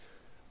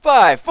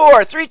Five,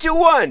 four, three, two,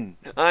 one.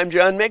 I'm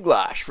John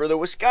Miglosh for the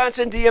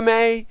Wisconsin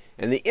DMA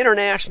and the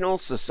International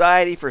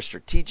Society for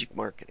Strategic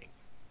Marketing.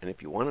 And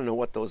if you want to know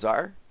what those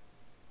are,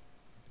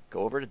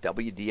 go over to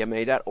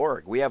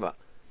wdma.org. We have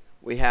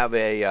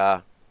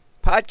a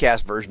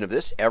podcast version of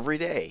this every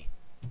day.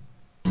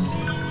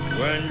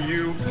 When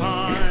you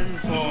pine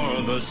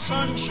for the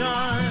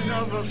sunshine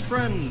of a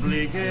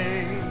friendly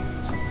gaze,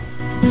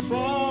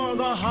 for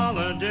the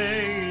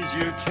holidays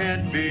you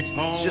can't beat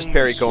home. It's just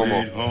Perry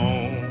Como.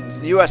 It's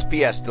the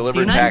USPS delivered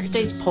The United packages.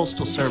 States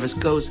Postal Service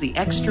goes the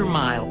extra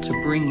mile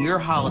to bring your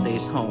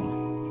holidays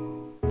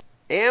home.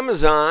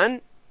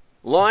 Amazon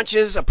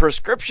launches a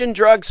prescription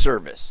drug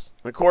service.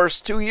 Of course,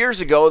 2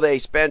 years ago they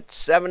spent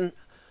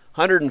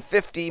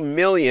 $750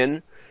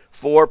 million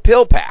for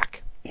PillPack.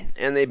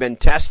 And they've been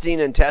testing,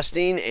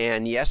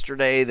 and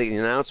yesterday the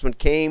announcement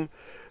came,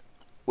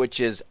 which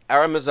is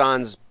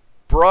Amazon's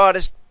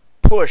broadest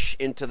push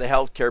into the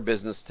healthcare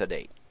business to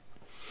date.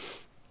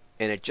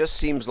 And it just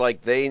seems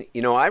like I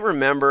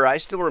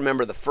still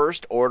remember the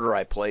first order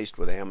I placed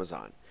with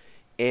Amazon.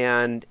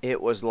 And it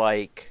was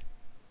like,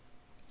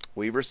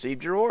 we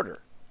received your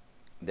order.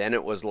 Then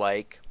it was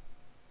like,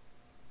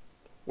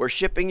 we're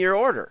shipping your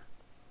order.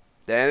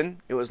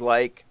 Then it was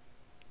like,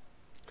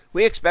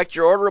 we expect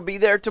your order will be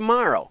there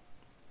tomorrow.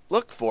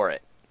 Look for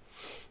it.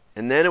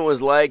 And then it was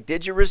like,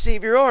 did you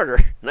receive your order?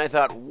 And I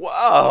thought,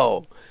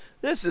 whoa,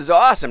 this is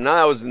awesome. Now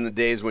that was in the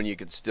days when you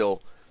could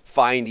still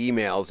find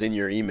emails in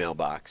your email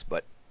box.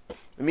 But,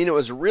 I mean, it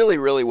was really,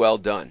 really well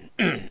done.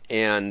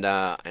 and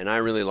I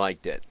really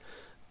liked it.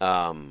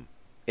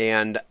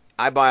 And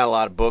I buy a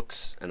lot of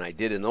books, and I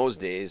did in those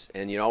days.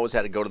 And you always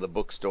had to go to the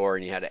bookstore,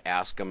 and you had to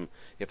ask them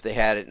if they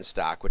had it in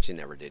stock, which you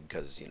never did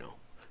because,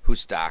 who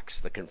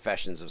stocks the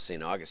Confessions of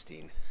St.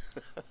 Augustine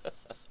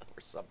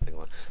or something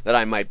that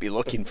I might be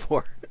looking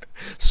for?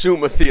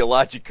 Summa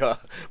Theologica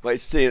by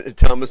St.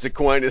 Thomas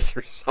Aquinas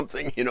or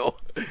something,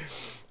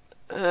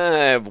 I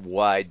have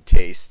wide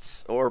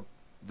tastes. Or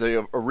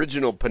the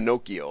original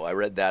Pinocchio. I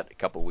read that a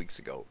couple weeks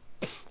ago.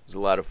 It was a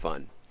lot of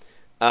fun.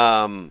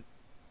 And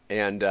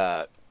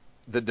The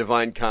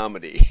Divine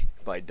Comedy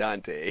by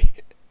Dante.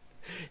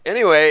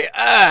 Anyway,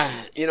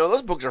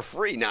 those books are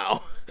free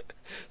now.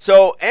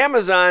 So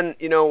Amazon,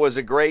 was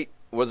a great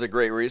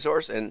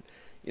resource, and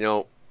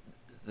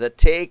the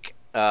take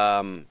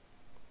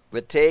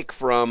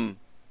from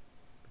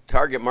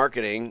target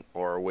marketing,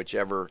 or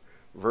whichever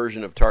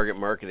version of target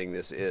marketing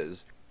this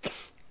is,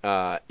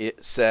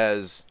 it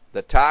says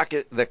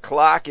the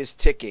clock is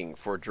ticking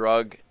for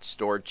drug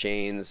store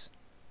chains,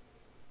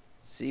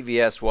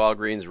 CVS,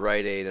 Walgreens,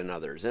 Rite Aid, and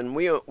others, and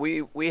we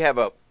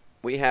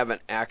have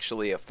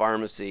actually a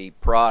pharmacy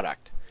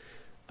product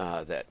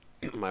that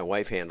my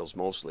wife handles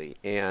mostly,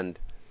 and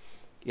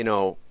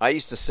I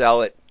used to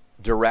sell it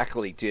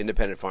directly to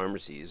independent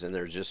pharmacies, and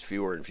there's just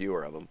fewer and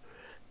fewer of them.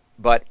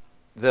 But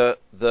the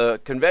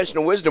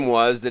conventional wisdom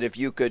was that if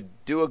you could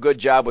do a good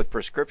job with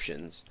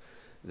prescriptions,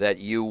 that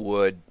you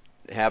would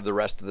have the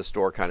rest of the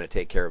store kind of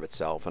take care of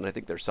itself, and I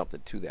think there's something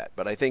to that.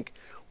 But I think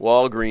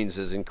Walgreens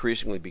has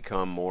increasingly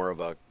become more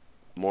of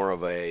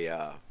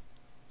a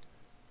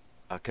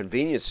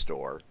convenience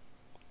store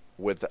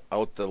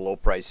without the low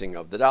pricing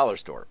of the dollar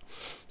store.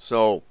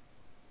 So,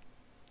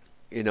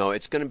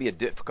 it's going to be a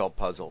difficult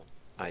puzzle.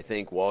 I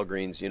think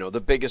Walgreens,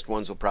 the biggest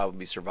ones will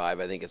probably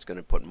survive. I think it's going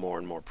to put more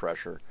and more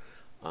pressure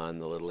on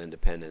the little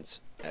independents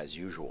as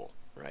usual,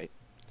 right?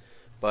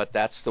 But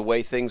that's the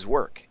way things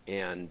work.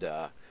 And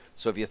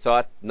so if you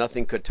thought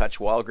nothing could touch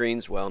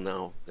Walgreens, well,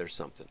 now there's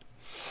something.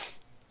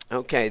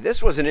 Okay,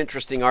 this was an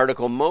interesting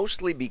article,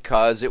 mostly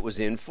because it was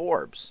in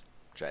Forbes,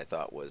 which I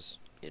thought was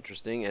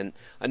interesting. And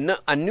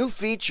a new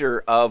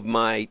feature of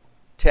my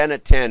 10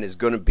 at 10 is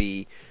going to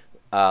be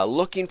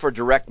looking for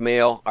direct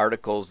mail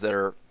articles that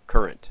are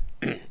current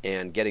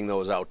and getting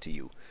those out to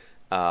you.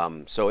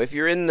 So if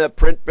you're in the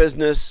print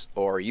business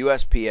or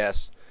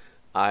USPS,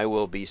 I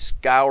will be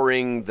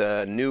scouring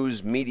the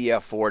news media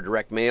for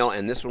direct mail,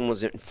 and this one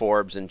was in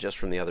Forbes and just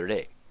from the other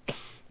day.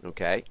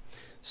 Okay,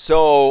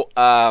 so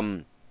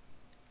during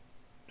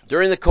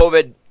the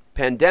COVID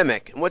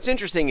pandemic, and what's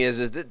interesting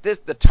is that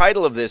the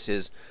title of this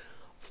is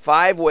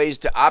 5 Ways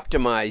to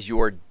Optimize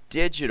Your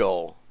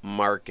Digital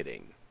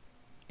Marketing.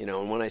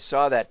 And when I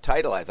saw that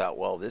title, I thought,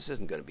 well, this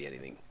isn't going to be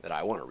anything that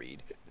I want to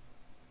read.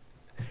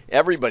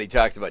 Everybody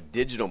talks about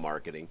digital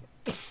marketing,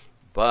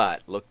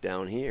 but look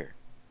down here.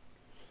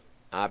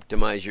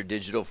 Optimize your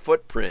digital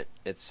footprint,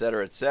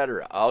 etc.,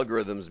 etc.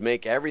 Algorithms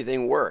make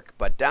everything work.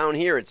 But down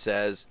here it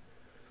says,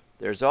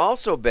 there's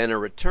also been a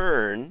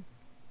return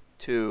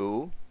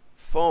to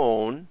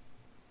phone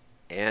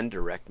and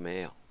direct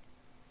mail.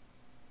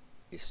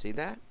 You see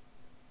that?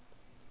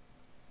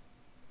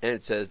 And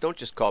it says, don't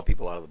just call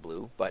people out of the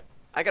blue. But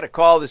I got a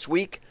call this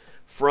week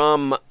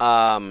from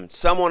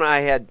someone I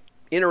had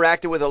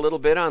interacted with a little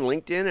bit on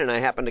LinkedIn, and I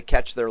happened to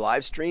catch their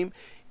live stream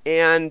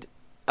and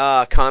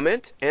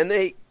comment,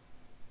 and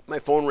my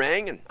phone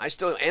rang, and I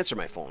still answer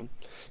my phone.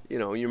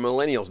 Your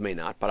millennials may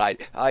not, but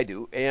I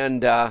do.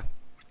 And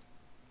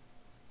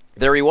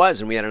there he was,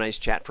 and we had a nice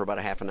chat for about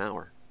a half an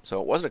hour. So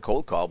it wasn't a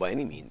cold call by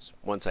any means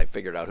once I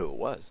figured out who it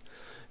was.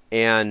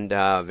 And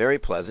very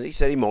pleasant. He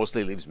said he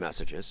mostly leaves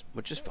messages,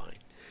 which is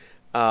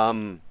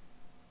fine.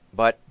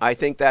 But I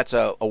think that's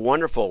a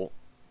wonderful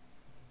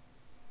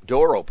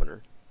door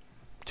opener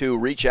to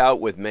reach out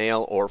with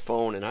mail or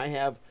phone. And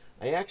I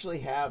actually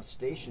have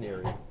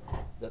stationery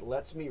that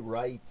lets me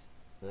write.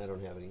 I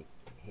don't have any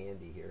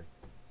handy here,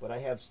 but I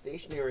have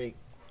stationery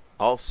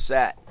all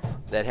set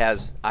that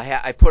has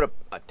I put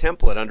a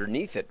template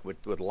underneath it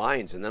with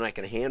lines, and then I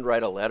can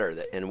handwrite a letter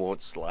that and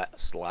won't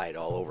slide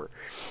all over.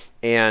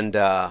 And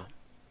I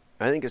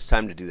think it's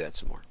time to do that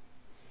some more.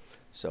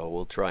 So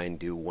we'll try and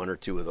do 1 or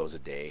 2 of those a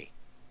day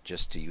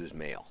just to use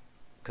mail,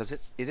 because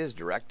it is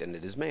direct and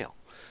it is mail.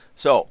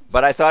 So,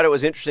 but I thought it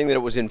was interesting that it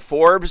was in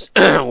Forbes.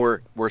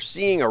 We're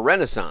seeing a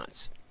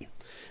renaissance.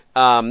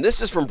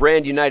 This is from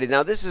Brand United.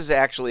 Now, this is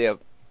actually a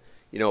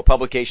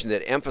publication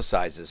that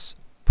emphasizes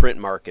print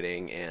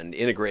marketing and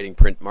integrating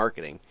print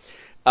marketing.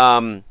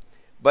 But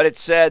it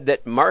said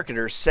that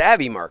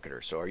savvy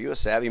marketers, so are you a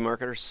savvy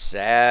marketer?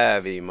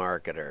 Savvy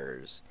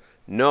marketers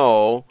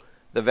know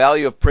the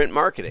value of print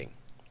marketing.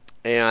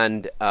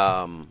 And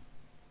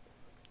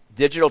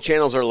digital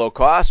channels are low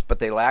cost, but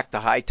they lack the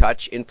high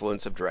touch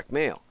influence of direct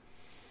mail.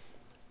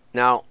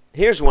 Now,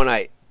 here's one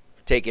I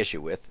take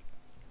issue with,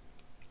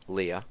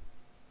 Leah.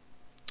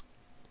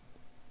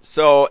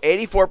 So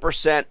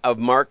 84% of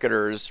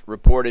marketers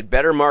reported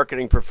better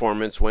marketing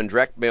performance when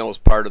direct mail was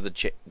part of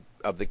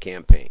the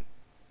campaign.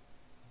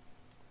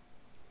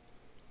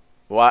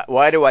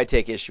 Why do I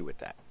take issue with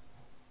that?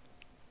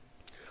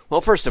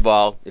 Well, first of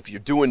all, if you're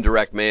doing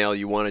direct mail,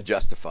 you want to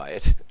justify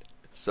it.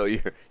 So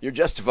you're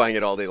justifying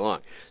it all day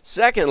long.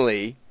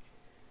 Secondly,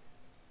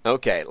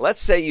 okay,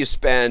 let's say you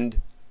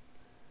spend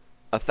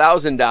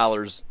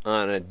 $1,000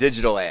 on a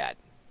digital ad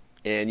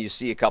and you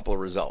see a couple of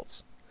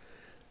results.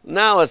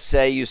 Now let's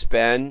say you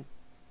spend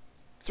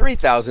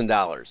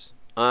 $3,000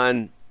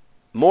 on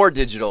more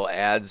digital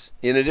ads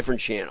in a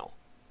different channel.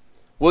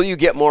 Will you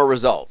get more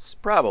results?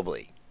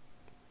 Probably.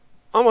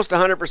 Almost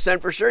 100%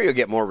 for sure you'll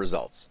get more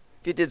results.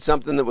 If you did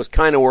something that was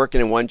kind of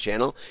working in one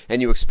channel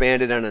and you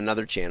expanded on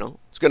another channel,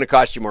 it's going to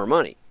cost you more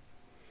money.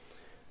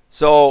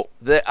 So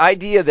the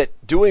idea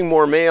that doing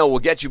more mail will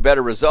get you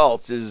better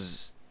results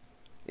is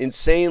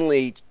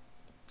insanely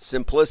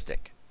simplistic.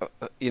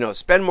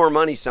 Spend more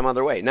money some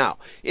other way. Now,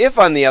 if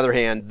on the other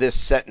hand, this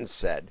sentence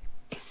said,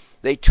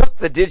 they took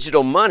the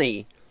digital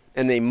money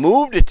and they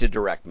moved it to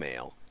direct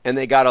mail and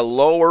they got a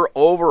lower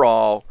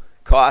overall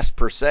cost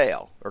per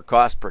sale or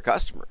cost per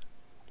customer,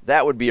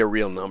 that would be a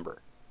real number.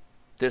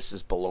 This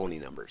is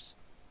baloney numbers.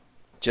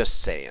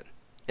 Just saying.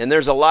 And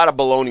there's a lot of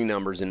baloney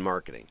numbers in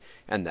marketing.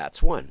 And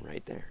that's one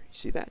right there. You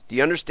see that? Do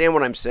you understand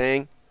what I'm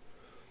saying?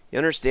 You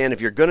understand if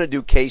you're going to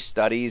do case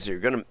studies or you're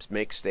going to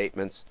make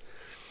statements,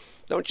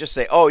 don't just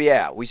say, oh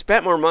yeah, we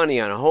spent more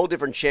money on a whole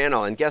different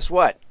channel and guess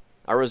what?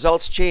 Our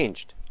results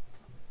changed.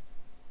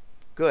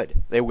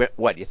 Good. They went,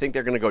 what? You think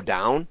they're going to go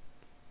down?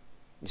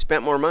 You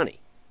spent more money.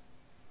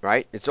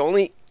 Right?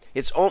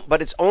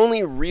 But it's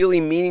only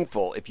really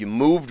meaningful if you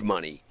moved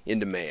money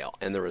into mail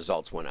and the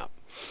results went up.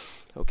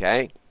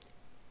 Okay?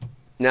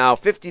 Now,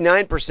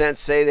 59%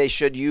 say they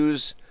should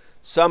use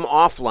some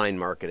offline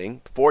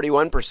marketing.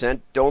 41%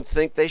 don't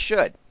think they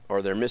should,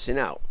 or they're missing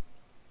out.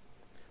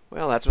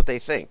 Well, that's what they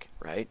think,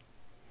 right?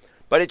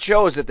 But it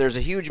shows that there's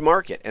a huge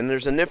market, and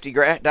there's a nifty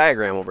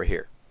diagram over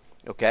here.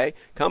 Okay?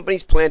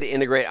 Companies plan to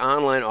integrate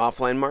online,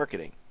 offline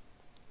marketing.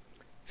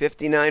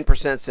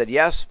 59% said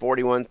yes,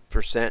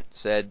 41%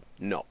 said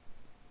no.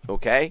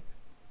 Okay?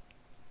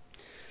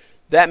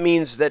 That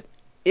means that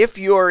if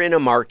you're in a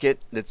market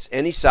that's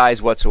any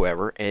size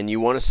whatsoever and you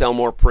want to sell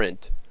more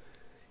print,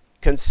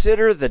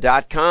 consider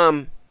the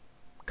 .com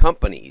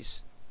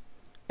companies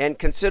and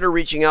consider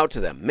reaching out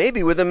to them,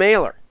 maybe with a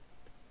mailer,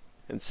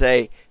 and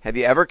say, have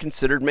you ever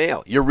considered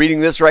mail? You're reading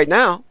this right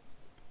now.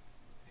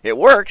 It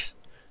works.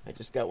 I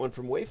just got one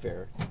from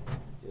Wayfair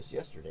just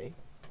yesterday.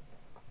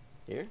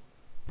 Here,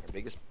 our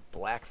biggest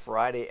Black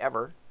Friday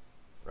ever,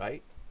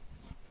 right?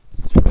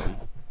 This is from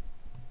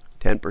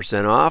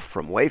 10% off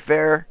from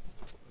Wayfair.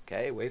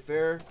 Okay,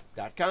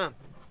 wayfair.com.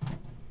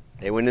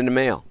 They went into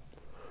mail.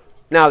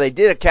 Now, they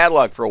did a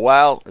catalog for a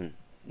while, and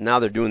now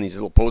they're doing these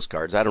little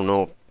postcards. I don't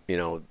know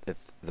if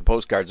the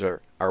postcards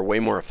are way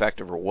more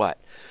effective or what.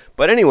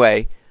 But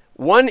anyway,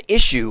 one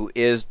issue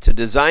is to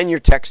design your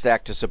tech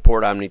stack to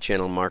support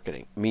omnichannel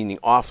marketing, meaning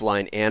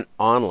offline and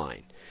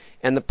online.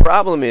 And the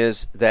problem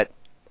is that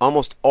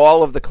almost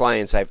all of the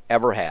clients I've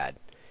ever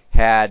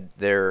had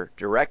their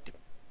direct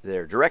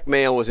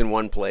mail was in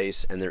one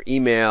place and their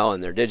email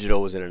and their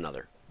digital was in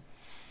another.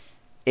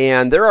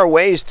 And there are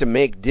ways to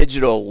make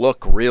digital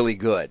look really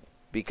good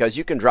because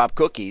you can drop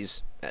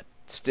cookies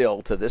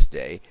still to this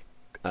day.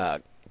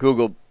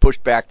 Google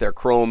pushed back their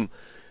Chrome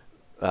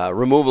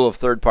removal of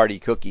third-party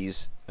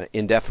cookies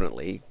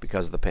indefinitely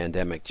because of the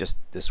pandemic just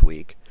this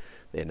week.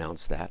 They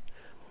announced that.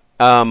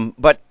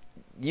 But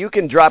you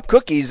can drop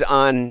cookies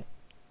on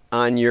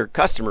your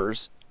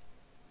customers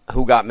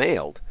who got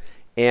mailed.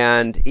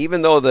 And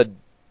even though the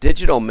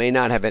digital may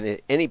not have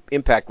any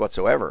impact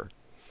whatsoever,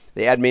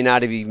 The ad may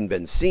not have even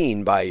been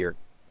seen by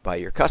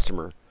your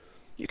customer.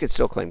 You can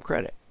still claim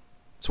credit.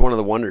 It's one of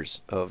the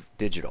wonders of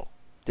digital.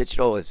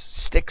 Digital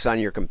sticks on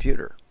your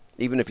computer,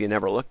 even if you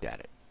never looked at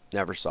it,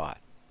 never saw it.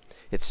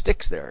 It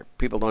sticks there.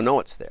 People don't know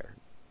it's there.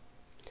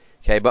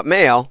 Okay, but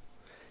mail.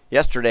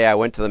 Yesterday I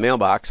went to the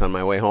mailbox on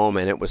my way home,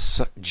 and it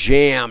was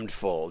jammed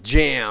full.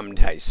 Jammed,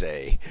 I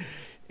say.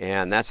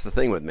 And that's the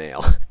thing with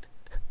mail.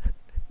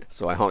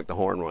 So I honked the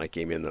horn when I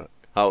came in the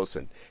house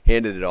and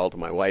handed it all to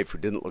my wife, who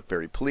didn't look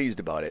very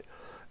pleased about it.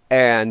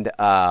 And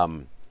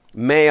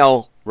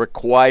mail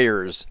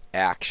requires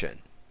action,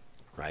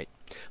 right?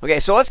 Okay,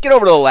 so let's get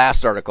over to the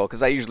last article,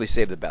 because I usually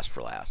save the best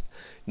for last.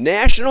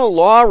 National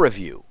Law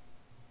Review.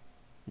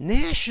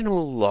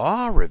 National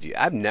Law Review.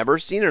 I've never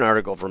seen an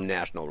article from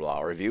National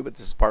Law Review, but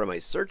this is part of my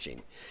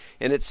searching.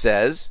 And it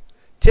says,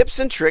 tips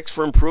and tricks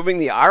for improving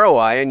the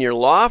ROI in your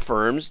law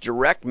firm's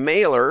direct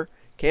mailer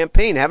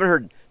campaign. Haven't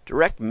heard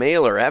direct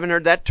mailer. Haven't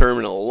heard that term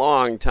in a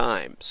long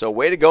time. So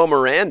way to go,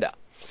 Miranda.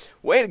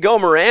 Way to go,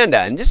 Miranda.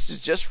 And this is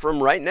just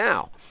from right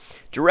now.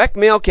 Direct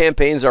mail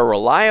campaigns are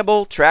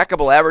reliable,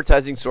 trackable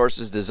advertising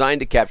sources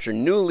designed to capture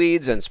new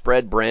leads and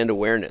spread brand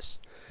awareness.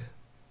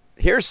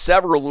 Here's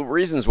several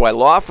reasons why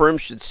law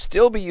firms should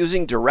still be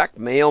using direct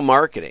mail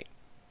marketing.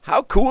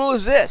 How cool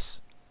is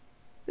this?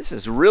 This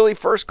is really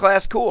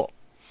first-class cool.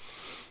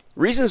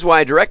 Reasons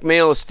why direct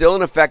mail is still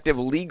an effective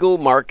legal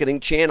marketing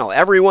channel.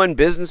 Everyone,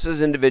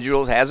 businesses,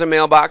 individuals, has a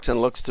mailbox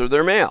and looks through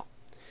their mail.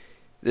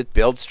 It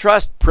builds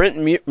trust.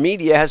 Print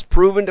media has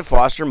proven to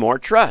foster more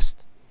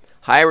trust.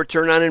 High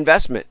return on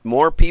investment.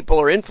 More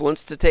people are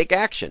influenced to take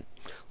action.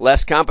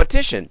 Less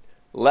competition.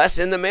 Less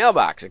in the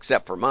mailbox,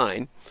 except for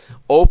mine.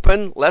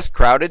 Open, less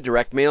crowded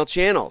direct mail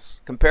channels,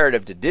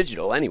 comparative to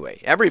digital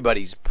anyway.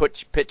 Everybody's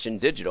pitching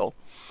digital.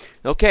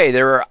 Okay,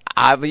 there are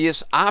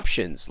obvious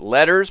options.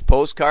 Letters,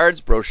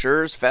 postcards,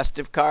 brochures,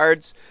 festive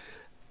cards.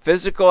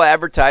 Physical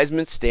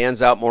advertisement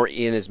stands out more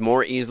and is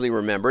more easily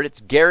remembered.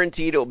 It's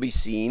guaranteed it will be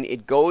seen.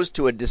 It goes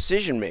to a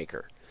decision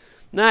maker.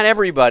 Not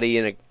everybody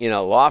in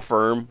a law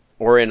firm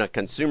or in a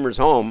consumer's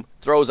home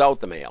throws out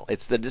the mail.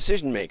 It's the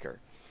decision maker.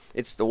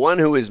 It's the one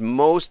who is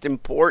most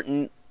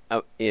important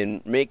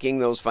in making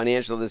those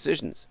financial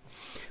decisions.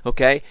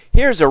 Okay,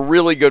 here's a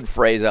really good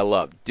phrase I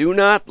love. Do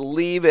not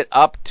leave it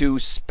up to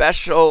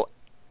special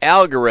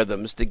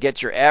algorithms to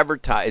get your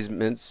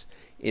advertisements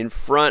in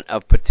front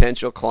of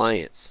potential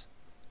clients.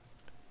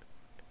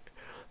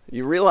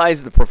 You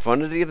realize the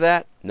profundity of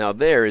that? Now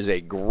there is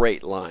a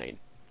great line.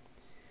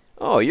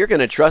 Oh, you're going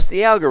to trust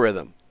the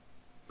algorithm.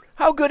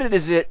 How good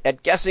is it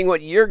at guessing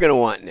what you're going to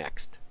want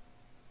next?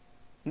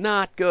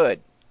 Not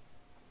good.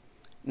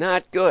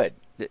 Not good.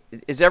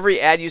 Is every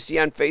ad you see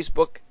on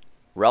Facebook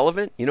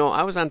relevant? You know,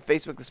 I was on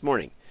Facebook this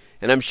morning,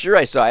 and I'm sure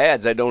I saw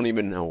ads. I don't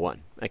even know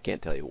one. I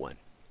can't tell you one.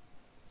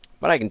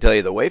 But I can tell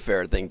you the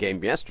Wayfair thing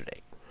came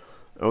yesterday.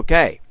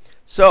 Okay,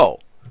 so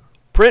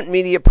print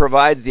media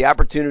provides the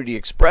opportunity to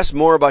express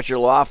more about your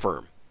law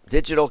firm.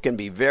 Digital can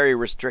be very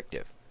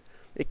restrictive.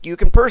 You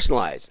can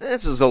personalize.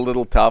 This is a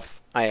little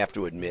tough, I have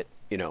to admit,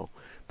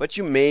 but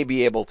you may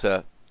be able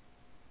to,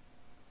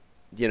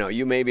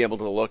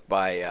 look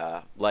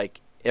by, like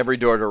Every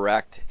Door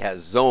Direct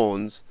has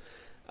zones.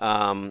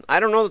 I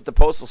don't know that the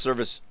Postal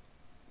Service,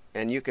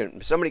 and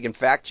somebody can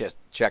fact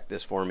check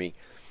this for me.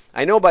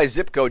 I know by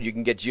zip code you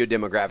can get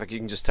geodemographics. You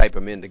can just type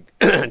them into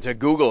to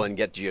Google and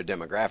get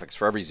geodemographics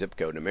for every zip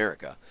code in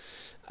America.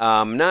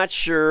 Not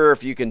sure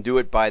if you can do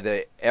it by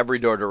the Every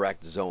Door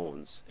Direct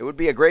zones. It would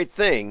be a great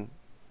thing.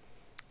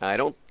 I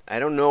don't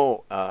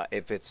know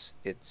if it's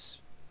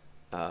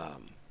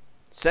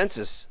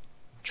census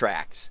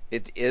tracts.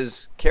 It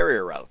is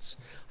carrier routes.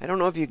 I don't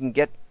know if you can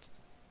get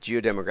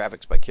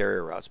geodemographics by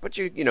carrier routes, but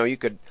you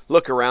could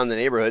look around the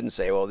neighborhood and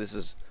say, well, this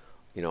is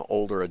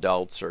older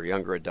adults or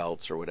younger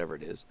adults or whatever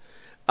it is.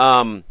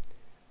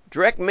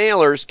 Direct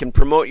mailers can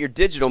promote your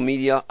digital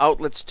media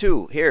outlets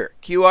too. Here,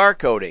 QR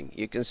coding.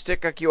 You can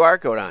stick a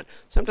QR code on.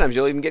 Sometimes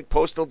you'll even get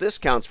postal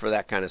discounts for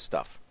that kind of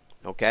stuff.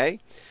 Okay?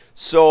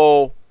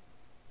 So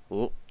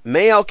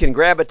mail can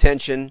grab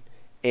attention,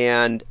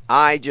 and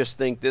I just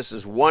think this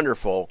is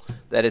wonderful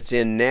that it's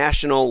in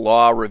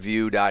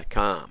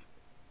nationallawreview.com.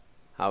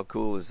 How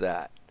cool is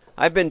that?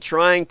 I've been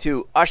trying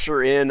to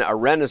usher in a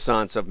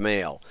renaissance of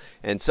mail,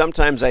 and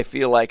sometimes I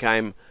feel like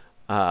I'm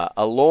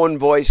a lone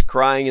voice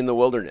crying in the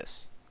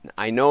wilderness.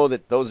 I know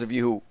that those of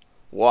you who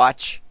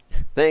watch,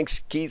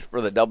 thanks Keith for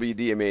the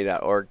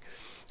WDMA.org.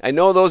 I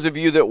know those of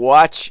you that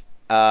watch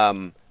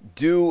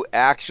do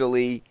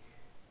actually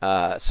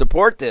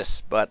support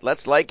this, but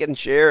let's like and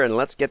share, and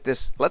let's get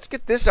this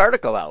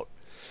article out.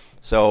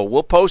 So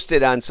we'll post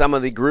it on some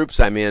of the groups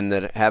I'm in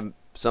that have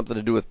something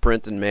to do with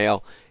print and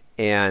mail,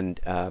 and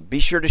be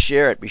sure to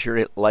share it. Be sure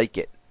to like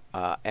it,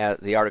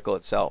 the article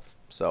itself.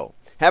 So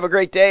have a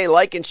great day.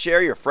 Like and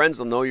share. Your friends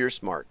will know you're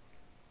smart.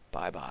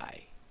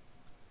 Bye-bye.